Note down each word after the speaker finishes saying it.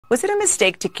Was it a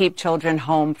mistake to keep children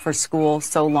home for school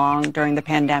so long during the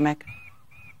pandemic?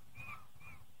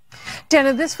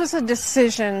 Dana, this was a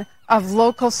decision of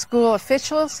local school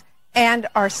officials and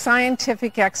our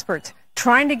scientific experts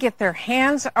trying to get their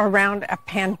hands around a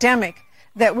pandemic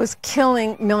that was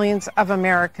killing millions of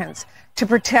Americans, to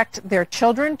protect their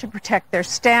children, to protect their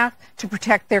staff, to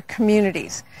protect their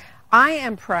communities. I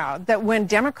am proud that when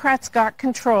Democrats got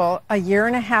control a year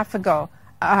and a half ago,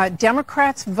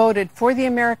 Democrats voted for the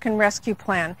American Rescue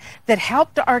Plan that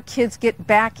helped our kids get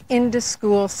back into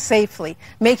school safely,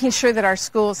 making sure that our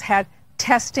schools had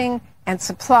testing and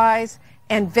supplies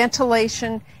and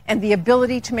ventilation and the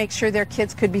ability to make sure their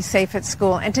kids could be safe at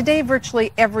school. And today,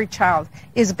 virtually every child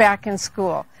is back in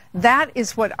school. That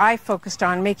is what I focused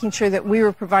on, making sure that we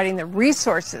were providing the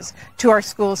resources to our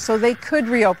schools so they could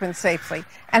reopen safely.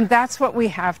 And that's what we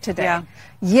have today. Yeah.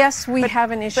 Yes, we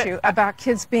have an issue about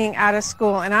kids being out of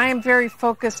school. And I am very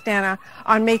focused, Dana,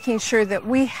 on making sure that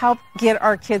we help get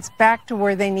our kids back to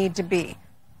where they need to be.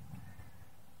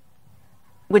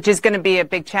 Which is going to be a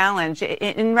big challenge.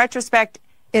 In retrospect,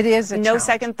 it is a no challenge.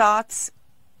 Second thoughts.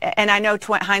 And I know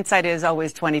hindsight is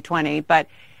always 20/20, but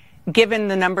given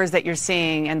the numbers that you're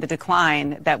seeing and the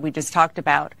decline that we just talked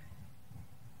about,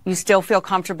 you still feel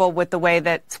comfortable with the way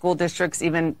that school districts,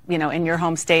 even, in your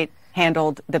home state,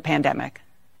 handled the pandemic?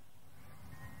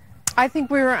 I think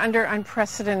we were under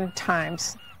unprecedented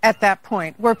times at that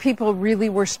point, where people really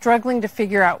were struggling to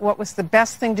figure out what was the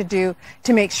best thing to do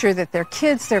to make sure that their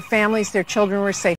kids, their families, their children were safe.